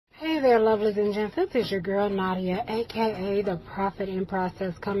there, lovelies and gents. This is your girl Nadia, aka the Prophet in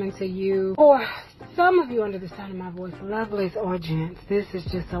Process, coming to you. For some of you under the sound of my voice, lovelies or gents, this is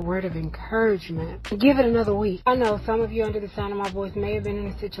just a word of encouragement. Give it another week. I know some of you under the sound of my voice may have been in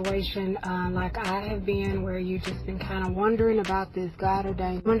a situation like I have been, where you've just been kind of wondering about this God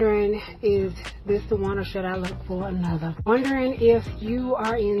ordained. Wondering, is this the one or should I look for another? Wondering if you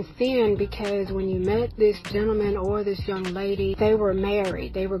are in sin because when you met this gentleman or this young lady, they were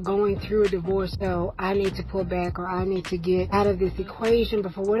married. They were going through a divorce. So I need to pull back, or I need to get out of this equation.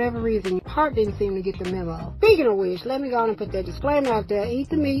 But for whatever reason, your heart didn't seem to get the memo. Speaking of which, let me go on and put that disclaimer out there. Eat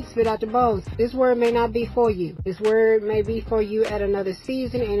the meat, spit out the bones. This word may not be for you. This word may be for you at another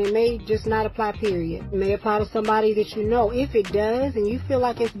season, and it may just not apply, period. It may apply to somebody that you know. If it does and you feel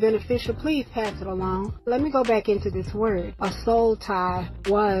like it's beneficial, please pass it along. Let me go back into this word. A soul tie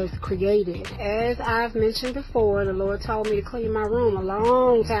was created. As I've mentioned before, the Lord told me to clean my room a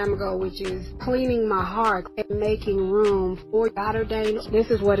long time ago, which is cleaning my heart and making room for God ordained.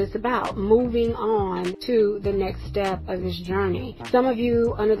 This is what it's about. Moving on to the next step of this journey. Some of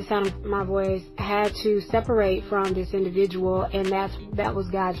you under the sound of my voice had to separate from this individual, and that was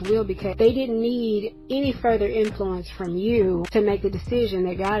God's will, because they didn't need any further influence from you to make the decision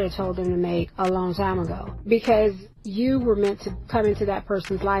that God had told them to make a long time ago, because you were meant to come into that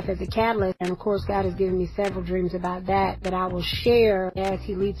person's life as a catalyst. And of course, God has given me several dreams about that I will share as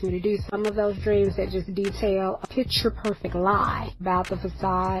He leads me to do. Some of those dreams that just detail a picture perfect lie about the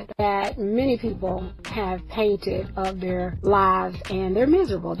facade that many people have painted of their lives, and they're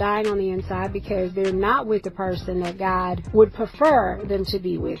miserable, dying on the inside because they're not with the person that God would prefer them to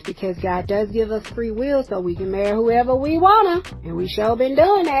be with, because God does give us free will so we can marry whoever we wanna, and we sure been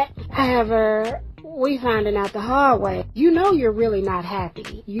doing that. However, we finding out the hard way. You know you're really not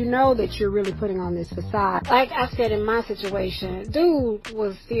happy. You know that you're really putting on this facade. Like I said, in my situation, dude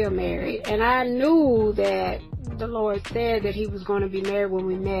was still married, and I knew that the Lord said that he was going to be married when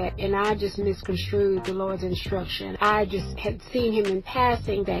we met, and I just misconstrued the Lord's instruction. I just had seen him in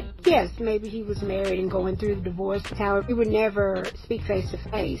passing that, yes, maybe he was married and going through the divorce. However, we would never speak face to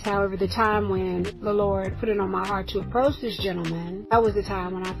face. However, the time when the Lord put it on my heart to approach this gentleman, that was the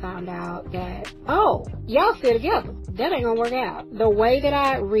time when I found out that, oh, y'all still together. That ain't gonna work out. The way that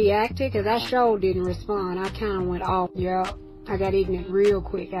I reacted, because I sure didn't respond, I kind of went off, I got ignorant real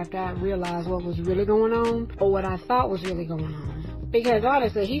quick after I realized what was really going on, or what I thought was really going on. Because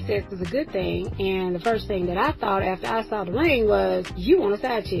honestly, he said it was a good thing, and the first thing that I thought after I saw the ring was, you want a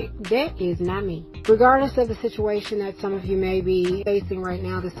side chick. That is not me. Regardless of the situation that some of you may be facing right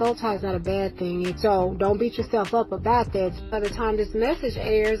now, the soul tie is not a bad thing. So don't beat yourself up about that. By the time this message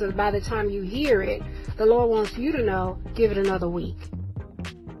airs, or by the time you hear it, the Lord wants you to know, give it another week.